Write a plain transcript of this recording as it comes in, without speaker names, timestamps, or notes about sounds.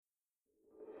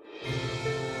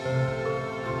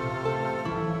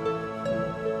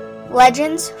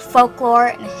Legends, Folklore,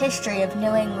 and History of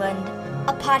New England.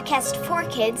 A podcast for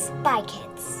kids by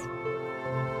kids.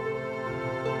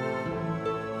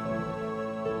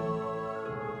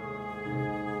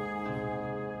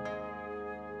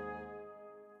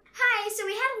 Hi, so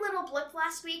we had a little blip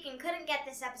last week and couldn't get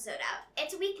this episode out.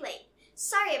 It's a week late.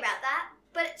 Sorry about that,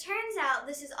 but it turns out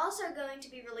this is also going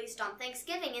to be released on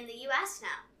Thanksgiving in the U.S.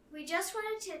 now. We just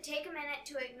wanted to take a minute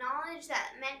to acknowledge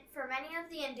that for many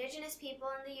of the indigenous people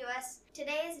in the U.S.,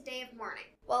 today is a day of mourning.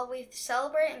 While we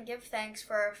celebrate and give thanks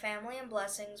for our family and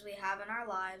blessings we have in our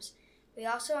lives, we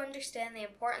also understand the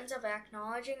importance of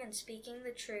acknowledging and speaking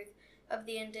the truth of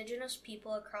the indigenous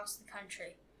people across the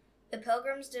country. The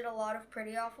Pilgrims did a lot of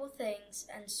pretty awful things,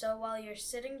 and so while you're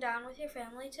sitting down with your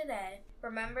family today,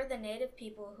 remember the native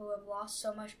people who have lost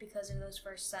so much because of those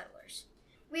first settlers.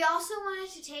 We also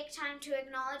wanted to take time to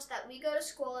acknowledge that we go to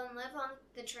school and live on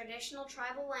the traditional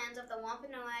tribal lands of the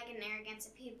Wampanoag and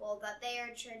Narragansett people, that they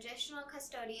are traditional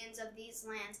custodians of these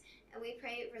lands, and we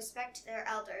pray respect to their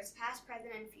elders, past,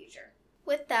 present, and future.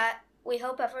 With that, we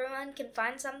hope everyone can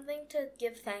find something to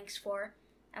give thanks for,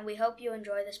 and we hope you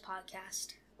enjoy this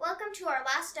podcast. Welcome to our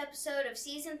last episode of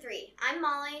Season 3. I'm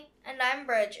Molly. And I'm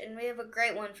Bridge, and we have a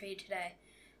great one for you today.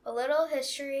 A little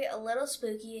history, a little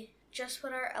spooky, just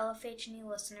what our LFH&E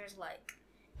listeners like.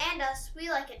 And us, we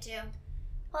like it too.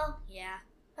 Well, yeah.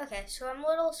 Okay, so I'm a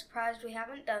little surprised we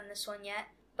haven't done this one yet,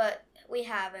 but we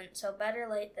haven't, so better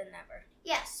late than never.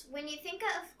 Yes, when you think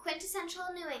of quintessential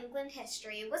New England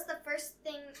history, what's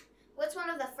one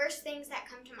of the first things that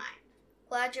come to mind?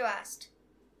 Glad you asked.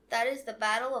 That is the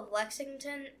Battle of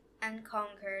Lexington and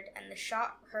Concord, and the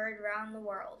shot heard round the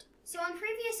world. So in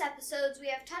previous episodes, we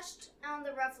have touched on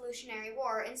the Revolutionary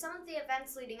War and some of the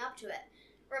events leading up to it.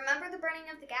 Remember the burning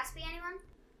of the Gaspee, anyone?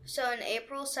 So in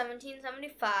April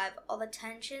 1775, all the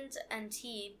tensions and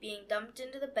tea being dumped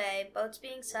into the bay, boats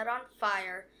being set on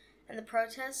fire, and the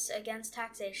protests against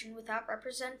taxation without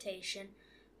representation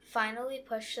finally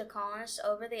pushed the colonists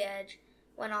over the edge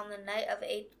when on the night of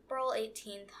April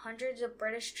 18th, hundreds of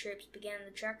British troops began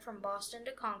the trek from Boston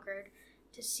to Concord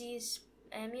to seize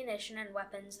ammunition and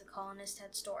weapons the colonists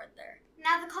had stored there.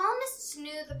 Now, the colonists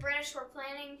knew the British were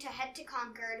planning to head to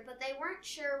Concord, but they weren't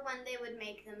sure when they would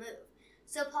make the move.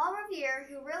 So Paul Revere,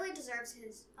 who really deserves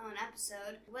his own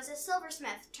episode, was a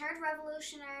silversmith turned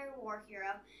Revolutionary War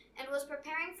hero and was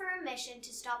preparing for a mission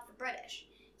to stop the British.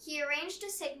 He arranged a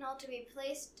signal to be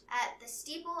placed at the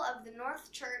steeple of the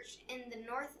North Church in the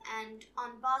North End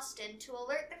on Boston to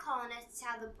alert the colonists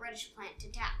how the British planned to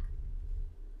attack.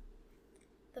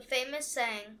 The famous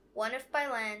saying, "One if by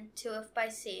land, two if by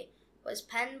sea," was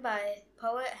penned by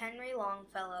poet Henry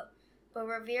Longfellow, but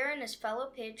Revere and his fellow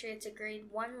patriots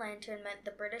agreed one lantern meant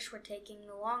the British were taking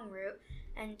the long route,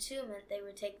 and two meant they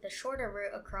would take the shorter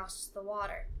route across the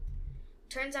water.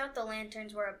 Turns out the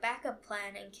lanterns were a backup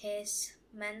plan in case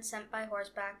men sent by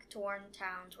horseback to warn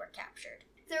towns were captured.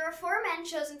 There were 4 men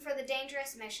chosen for the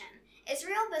dangerous mission.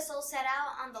 Israel Bissell set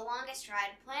out on the longest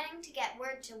ride, planning to get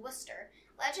word to Worcester.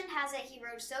 Legend has it he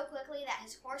rode so quickly that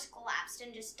his horse collapsed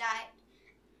and just died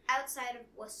outside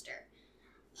of Worcester.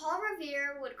 Paul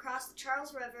Revere would cross the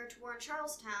Charles River to warn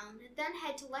Charlestown, then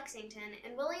head to Lexington,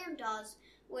 and William Dawes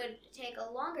would take a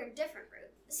longer, different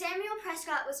route. Samuel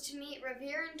Prescott was to meet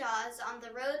Revere and Dawes on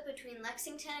the road between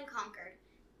Lexington and Concord.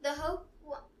 The hope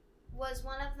was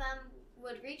one of them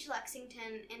would reach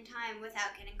Lexington in time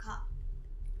without getting caught.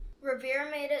 Revere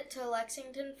made it to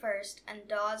Lexington first, and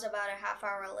Dawes about a half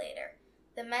hour later.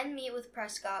 The men meet with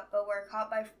Prescott, but were caught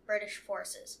by British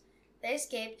forces. They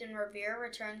escaped, and Revere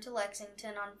returned to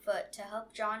Lexington on foot to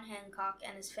help John Hancock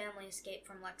and his family escape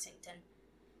from Lexington.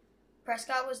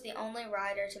 Prescott was the only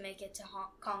rider to make it to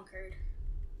Concord.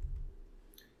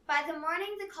 By the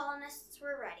morning, the colonists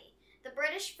were ready. The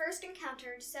British first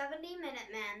encountered 70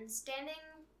 Minutemen standing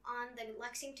on the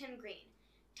Lexington Green.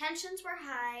 Tensions were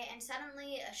high, and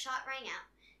suddenly a shot rang out.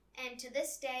 And to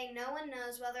this day, no one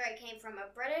knows whether it came from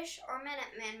a British or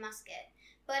Minuteman musket,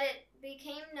 but it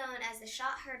became known as the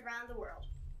shot heard round the world.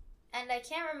 And I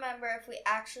can't remember if we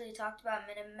actually talked about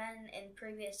Minutemen in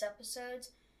previous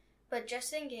episodes, but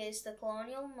just in case, the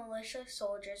colonial militia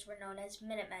soldiers were known as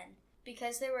Minutemen,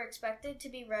 because they were expected to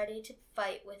be ready to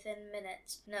fight within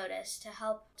minutes' notice to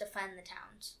help defend the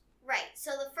towns. Right,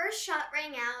 so the first shot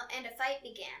rang out and a fight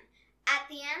began. At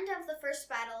the end of the first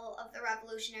battle of the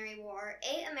Revolutionary War,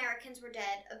 8 Americans were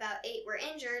dead, about 8 were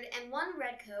injured, and 1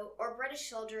 redcoat or British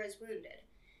soldier is wounded.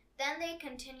 Then they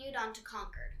continued on to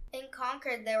Concord. In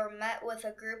Concord, they were met with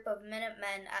a group of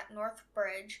Minutemen at North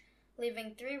Bridge,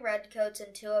 leaving 3 redcoats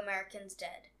and 2 Americans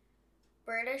dead.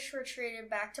 British retreated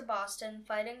back to Boston,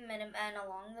 fighting Minutemen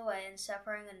along the way and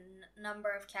suffering a number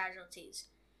of casualties.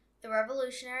 The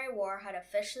Revolutionary War had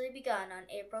officially begun on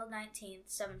April 19,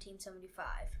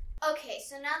 1775. Okay,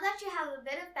 so now that you have a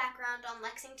bit of background on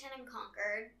Lexington and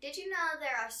Concord, did you know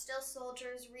there are still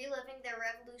soldiers reliving their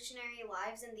revolutionary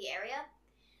lives in the area?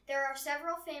 There are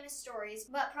several famous stories,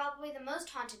 but probably the most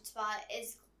haunted spot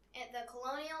is the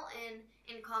Colonial Inn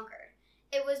in Concord.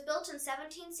 It was built in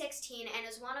 1716 and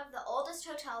is one of the oldest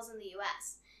hotels in the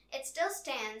U.S. It still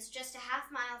stands just a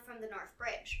half mile from the North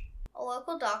Bridge. A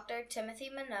local doctor, Timothy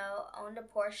Minot, owned a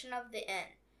portion of the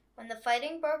inn. When the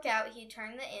fighting broke out, he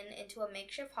turned the inn into a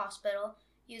makeshift hospital,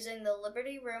 using the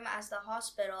Liberty Room as the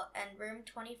hospital and Room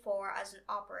 24 as an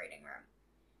operating room.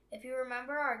 If you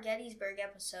remember our Gettysburg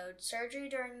episode, surgery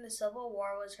during the Civil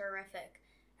War was horrific,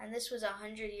 and this was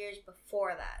 100 years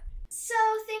before that. So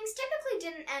things typically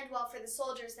didn't end well for the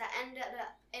soldiers that ended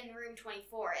up in Room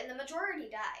 24, and the majority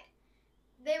died.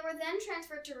 They were then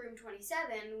transferred to Room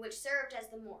 27, which served as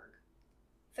the morgue.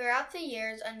 Throughout the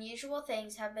years, unusual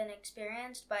things have been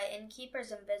experienced by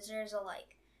innkeepers and visitors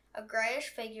alike. A grayish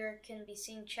figure can be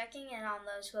seen checking in on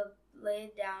those who have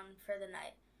laid down for the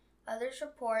night. Others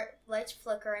report lights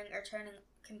flickering or turning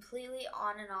completely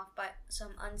on and off by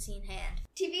some unseen hand.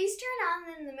 TVs turn on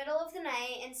in the middle of the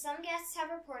night, and some guests have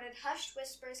reported hushed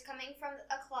whispers coming from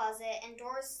a closet and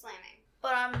doors slamming.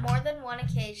 But on more than one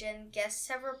occasion, guests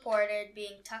have reported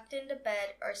being tucked into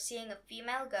bed or seeing a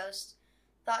female ghost,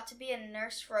 thought to be a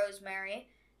Nurse Rosemary,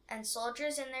 and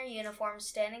soldiers in their uniforms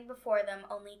standing before them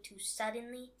only to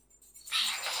suddenly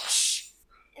vanish.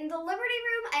 In the Liberty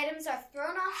Room, items are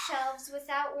thrown off shelves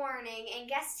without warning, and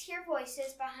guests hear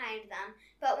voices behind them,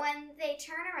 but when they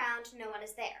turn around, no one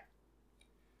is there.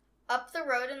 Up the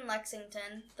road in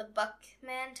Lexington, the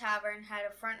Buckman Tavern had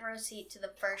a front row seat to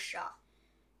the first shop.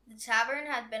 The tavern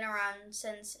had been around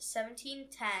since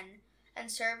 1710, and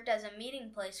served as a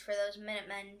meeting place for those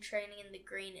Minutemen training in the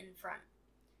green in front.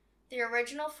 The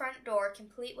original front door,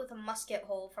 complete with a musket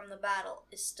hole from the battle,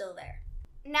 is still there.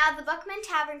 Now, the Buckman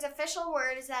Tavern's official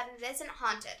word is that it isn't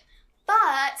haunted,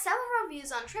 but several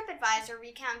reviews on TripAdvisor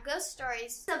recount ghost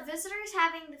stories of visitors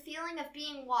having the feeling of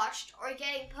being watched or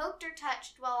getting poked or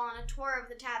touched while on a tour of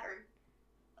the tavern.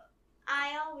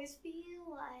 I always feel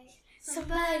like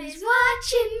somebody's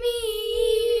watching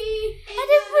me.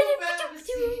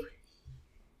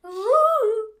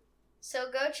 So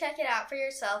go check it out for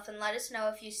yourself and let us know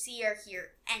if you see or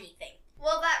hear anything.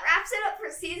 Well, that wraps it up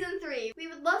for Season 3. We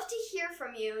would love to hear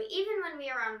from you, even when we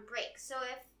are on break. So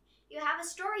if you have a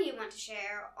story you want to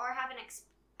share, or have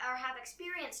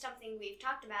experienced something we've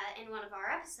talked about in one of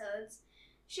our episodes,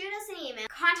 shoot us an email,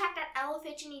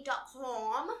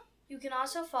 contact@lfhne.com. You can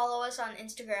also follow us on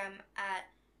Instagram at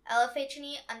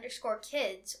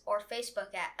LFHNE_kids or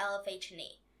Facebook at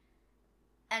LFHNE.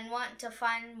 And want to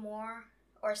find more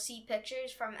or see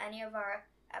pictures from any of our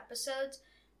episodes,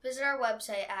 visit our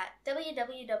website at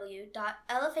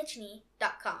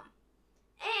www.lfhne.com.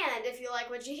 And if you like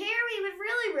what you hear, we would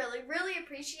really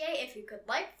appreciate if you could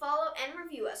like, follow, and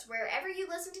review us wherever you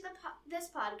listen to this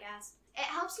podcast. It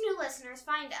helps new listeners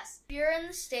find us. If you're in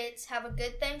the States, have a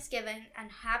good Thanksgiving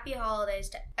and happy holidays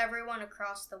to everyone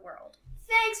across the world.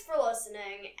 Thanks for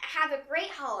listening. Have a great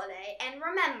holiday, and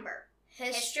remember,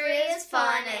 history is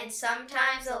fun and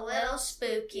sometimes a little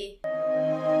spooky.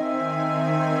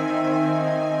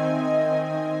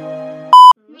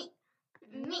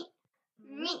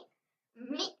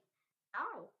 Me.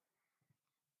 Ow.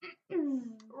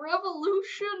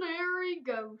 Revolutionary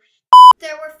ghost.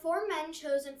 There were 4 men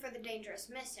chosen for the dangerous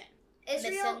mission.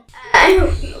 Israel. I don't know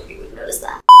if you would notice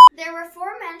that. There were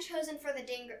 4 men chosen for the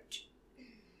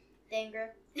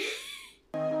Danger.